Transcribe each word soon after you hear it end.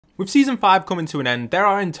With Season 5 coming to an end, there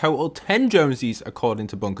are in total 10 Jonesies according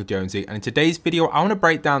to Bunker Jonesy, and in today's video I want to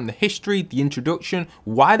break down the history, the introduction,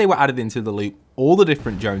 why they were added into the loop, all the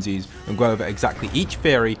different Jonesies, and go over exactly each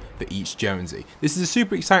theory for each Jonesy. This is a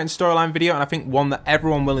super exciting storyline video and I think one that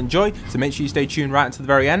everyone will enjoy, so make sure you stay tuned right until the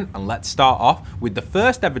very end, and let's start off with the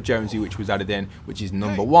first ever Jonesy which was added in, which is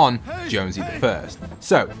number 1, Jonesy the First.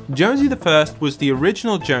 So, Jonesy the First was the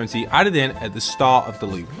original Jonesy added in at the start of the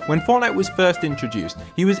loop. When Fortnite was first introduced,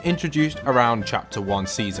 he was introduced around Chapter 1,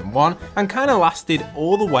 Season 1, and kind of lasted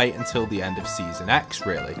all the way until the end of Season X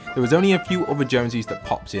really. There was only a few other Jonesies that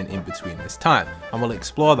popped in between this time, and we'll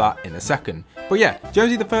explore that in a second. But yeah,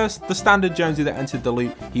 Jonesy the First, the standard Jonesy that entered the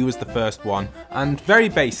loop, he was the first one, and very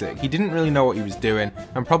basic. He didn't really know what he was doing,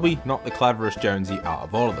 and probably not the cleverest Jonesy out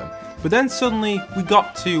of all of them. But then suddenly we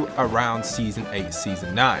got to around Season 8,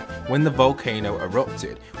 Season 9, when the volcano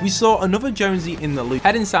erupted. We saw another Jonesy in the loop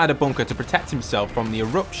head inside a bunker to protect himself from the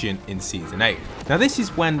eruption in Season 8. Now this is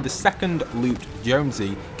when the second looped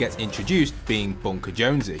Jonesy gets introduced, being Bunker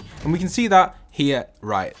Jonesy, and we can see that here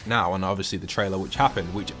right now, and obviously the trailer which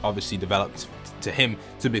happened, which obviously developed to him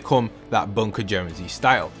to become that Bunker Jonesy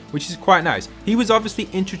style, which is quite nice. He was obviously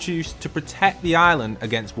introduced to protect the island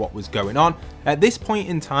against what was going on. At this point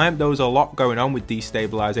in time, there was a lot going on with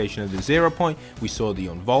destabilization of the 0 point. We saw the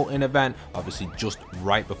unvaulting event, obviously just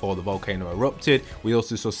right before the volcano erupted. We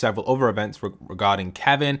also saw several other events regarding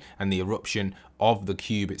Kevin and the eruption of the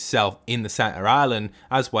cube itself in the center island,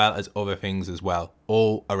 as well as other things as well,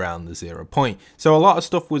 all around the 0 point. So a lot of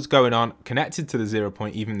stuff was going on connected to the 0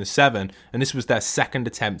 point, even the 7, and this was their second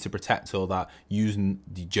attempt to protect all that using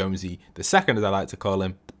the Jonesy the second, as I like to call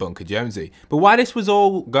him, the Bunker Jonesy. But while this was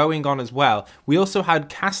all going on as well, we also had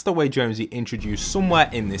Castaway Jonesy introduced somewhere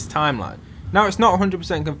in this timeline. Now it's not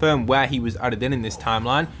 100% confirmed where he was added in this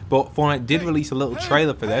timeline, but Fortnite did release a little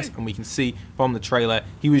trailer for this, and we can see from the trailer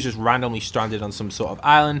he was just randomly stranded on some sort of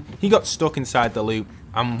island. He got stuck inside the loop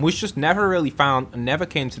and was just never really found and never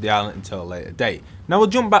came to the island until a later date. Now we'll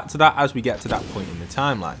jump back to that as we get to that point in the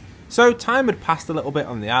timeline. So time had passed a little bit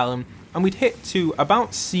on the island, and we'd hit to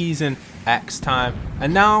about Season X time,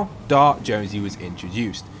 and now Dark Jonesy was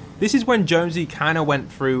introduced. This is when Jonesy kind of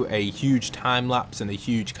went through a huge time lapse and a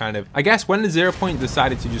huge kind of, I guess when the 0 point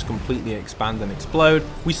decided to just completely expand and explode,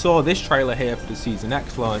 we saw this trailer here for the Season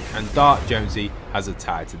X launch, and Dark Jonesy has a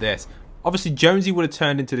tie to this. Obviously, Jonesy would have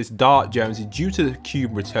turned into this Dark Jonesy due to the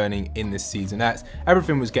cube returning in this Season X.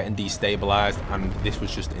 Everything was getting destabilized, and this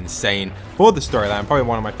was just insane for the storyline. Probably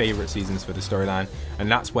one of my favorite seasons for the storyline,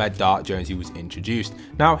 and that's where Dark Jonesy was introduced.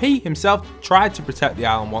 Now, he himself tried to protect the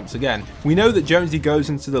island once again. We know that Jonesy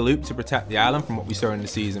goes into the loop to protect the island from what we saw in the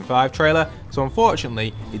Season 5 trailer, so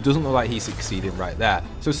unfortunately, it doesn't look like he succeeded right there.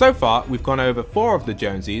 So far, we've gone over 4 of the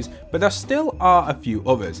Jonesies, but there still are a few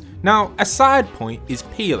others. Now, a side point is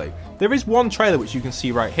Peely. There is one trailer which you can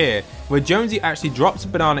see right here, where Jonesy actually drops a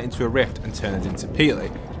banana into a rift and turns into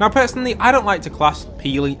Peely. Now personally, I don't like to class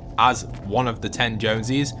Peely as one of the 10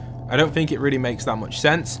 Jonesies. I don't think it really makes that much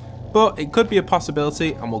sense, but it could be a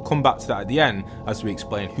possibility, and we'll come back to that at the end as we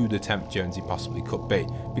explain who the 10th Jonesy possibly could be.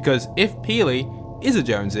 Because if Peely is a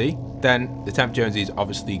Jonesy, then the 10th Jonesy is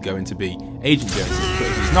obviously going to be Agent Jonesy, but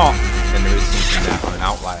if he's not, then there is something there on an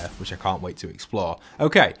outlier, which I can't wait to explore.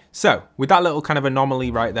 Okay, so with that little kind of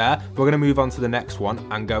anomaly right there, we're going to move on to the next one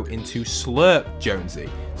and go into Slurp Jonesy.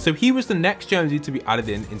 So he was the next Jonesy to be added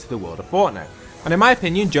into the world of Fortnite. And in my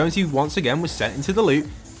opinion, Jonesy once again was sent into the loop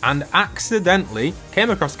and accidentally came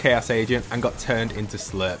across Chaos Agent and got turned into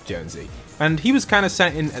Slurp Jonesy. And he was kind of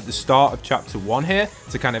sent in at the start of Chapter 1 here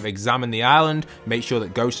to kind of examine the island, make sure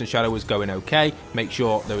that Ghost and Shadow was going okay, make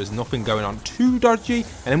sure there was nothing going on too dodgy,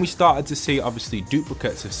 and then we started to see obviously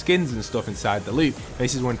duplicates of skins and stuff inside the loop. And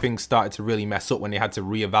this is when things started to really mess up, when they had to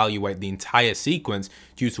reevaluate the entire sequence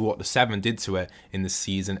due to what the 7 did to it in the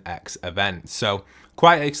Season X event. So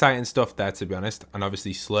quite exciting stuff there, to be honest, and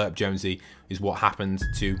obviously Slurp Jonesy is what happened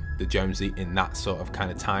to the Jonesy in that sort of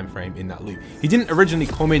kind of time frame in that loop. He didn't originally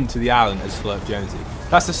come into the island as Slurp Jonesy.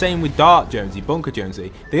 That's the same with Dark Jonesy, Bunker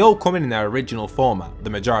Jonesy. They all come in their original format, the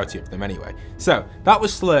majority of them anyway. So that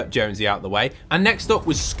was Slurp Jonesy out the way, and next up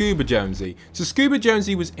was Scuba Jonesy. So Scuba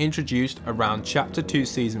Jonesy was introduced around Chapter 2,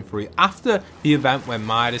 Season 3, after the event where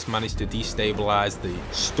Midas managed to destabilize the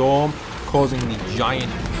storm, causing the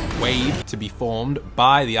giant wave to be formed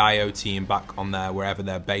by the IO team back on there, wherever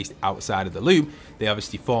they're based outside of the loop. they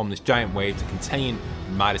obviously formed this giant wave to contain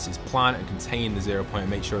Midas's plan and contain the 0 point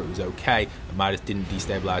and make sure it was okay, and Midas didn't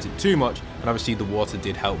destabilize it too much, and obviously the water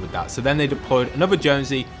did help with that. So then they deployed another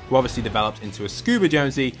Jonesy, who obviously developed into a scuba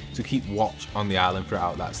Jonesy to keep watch on the island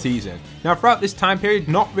throughout that season. Now throughout this time period,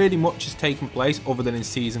 not really much has taken place other than in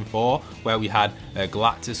season 4, where we had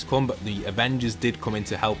Galactus come, but the Avengers did come in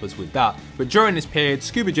to help us with that. But during this period,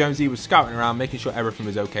 Scuba Jonesy was scouting around, making sure everything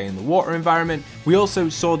was okay in the water environment. We also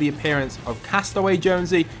saw the appearance of Castaway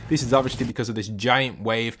Jonesy. This is obviously because of this giant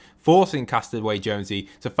wave forcing Castaway Jonesy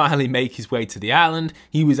to finally make his way to the island.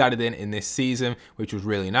 He was added in this season, which was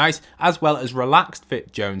really nice, as well as Relaxed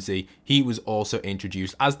Fit Jonesy. He was also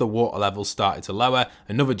introduced as the water levels started to lower.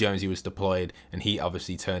 Another Jonesy was deployed, and he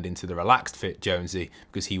obviously turned into the Relaxed Fit Jonesy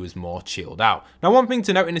because he was more chilled out. Now, one thing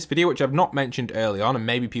to note in this video, which I've not mentioned early on, and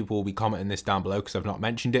maybe people will be commenting this down below because I've not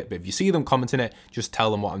mentioned it, but if you see them commenting it, just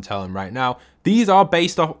tell them what I'm telling them right now. These are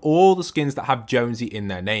based off all the skins that have Jonesy in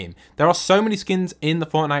their name. There are so many skins in the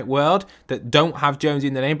Fortnite world that don't have Jonesy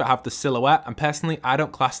in their name but have the silhouette, and personally I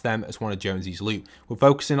don't class them as one of Jonesy's loot. We're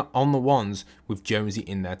focusing on the ones with Jonesy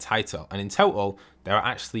in their title, and in total there are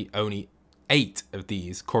actually only 8 of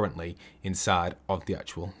these currently inside of the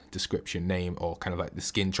actual description name, or kind of like the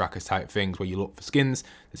skin trackers type things where you look for skins.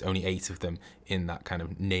 There's only 8 of them in that kind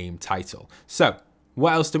of name title. So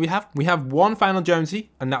what else do we have? We have one final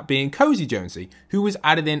Jonesy, and that being Cozy Jonesy, who was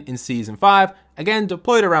added in season 5, again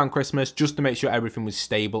deployed around Christmas just to make sure everything was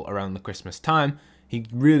stable around the Christmas time. He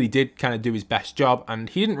really did kind of do his best job, and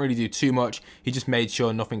he didn't really do too much. He just made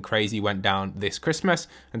sure nothing crazy went down this Christmas,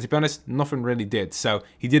 and to be honest, nothing really did. So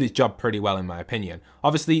he did his job pretty well in my opinion.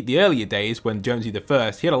 Obviously, the earlier days when Jonesy the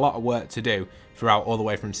First, he had a lot of work to do throughout all the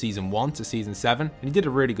way from season 1 to season 7, and he did a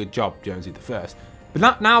really good job, Jonesy the First. But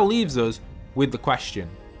that now leaves us with the question,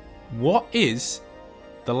 what is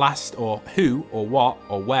the last, or who, or what,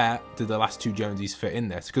 or where did the last 2 Jonesies fit in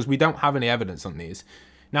this? Because we don't have any evidence on these.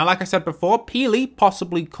 Now, like I said before, Peely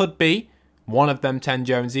possibly could be one of them 10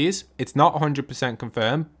 Jonesies. It's not 100%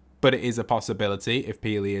 confirmed, but it is a possibility if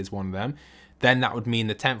Peely is one of them. Then that would mean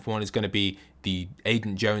the 10th one is going to be the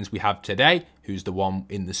Agent Jones we have today, who's the one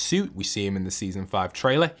in the suit. We see him in the season 5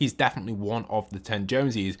 trailer. He's definitely one of the 10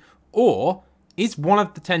 Jonesies. Or is one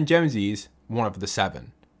of the 10 Jonesies one of the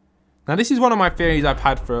 7? Now, this is one of my theories I've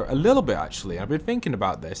had for a little bit, actually. I've been thinking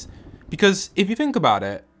about this because if you think about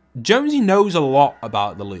it, Jonesy knows a lot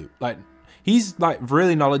about the loot. Like, he's like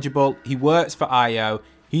really knowledgeable. He works for IO.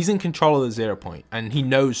 He's in control of the 0 point, and he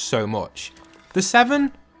knows so much. The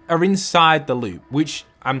 7 are inside the loop, which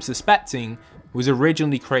I'm suspecting was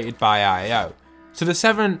originally created by IO. So the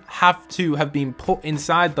 7 have to have been put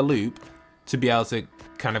inside the loop to be able to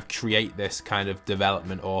kind of create this kind of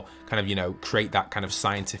development, or kind of, you know, create that kind of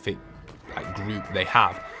scientific like group they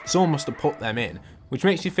have. Someone must have put them in, which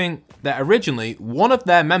makes you think that originally one of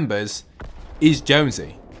their members is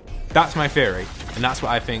Jonesy. That's my theory, and that's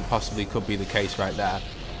what I think possibly could be the case right there.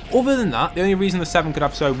 Other than that, the only reason the 7 could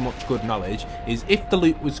have so much good knowledge is if the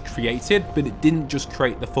loot was created, but it didn't just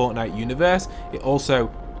create the Fortnite universe, it also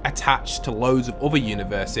attached to loads of other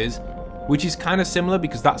universes, which is kind of similar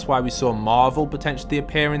because that's why we saw Marvel potentially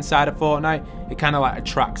appear inside of Fortnite. It kind of like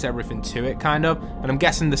attracts everything to it, kind of. And I'm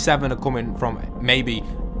guessing the 7 are coming from maybe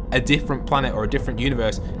a different planet or a different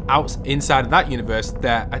universe. Inside of that universe,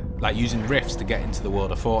 they're like using rifts to get into the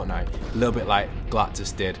world of Fortnite. A little bit like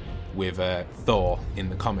Galactus did with Thor in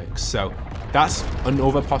the comics. So that's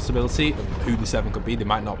another possibility of who the 7 could be. They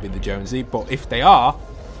might not be the Jonesy, but if they are,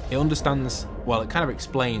 it understands, well, it kind of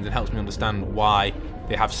explains and helps me understand why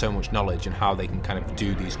they have so much knowledge and how they can kind of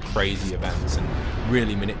do these crazy events and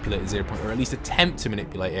really manipulate the 0 point, or at least attempt to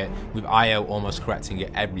manipulate it, with IO almost correcting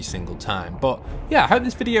it every single time. But yeah, I hope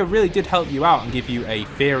this video really did help you out and give you a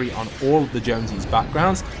theory on all of the Jonesies'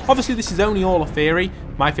 backgrounds. Obviously, this is only all a theory.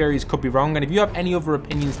 My theories could be wrong, and if you have any other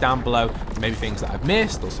opinions down below, maybe things that I've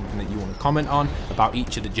missed or something that you want to comment on about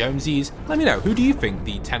each of the Jonesies, let me know. Who do you think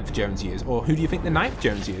the 10th Jonesy is, or who do you think the 9th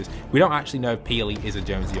Jonesy is? We don't actually know if Peely is a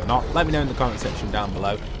Jonesy or not. Let me know in the comment section down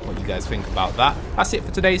below what you guys think about that. That's it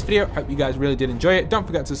for today's video. Hope you guys really did enjoy it. Don't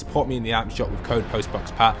forget to support me in the item shop with code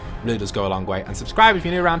postboxpat. It really does go a long way. And subscribe if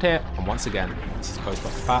you're new around here. And once again, this is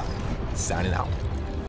postboxpat signing out.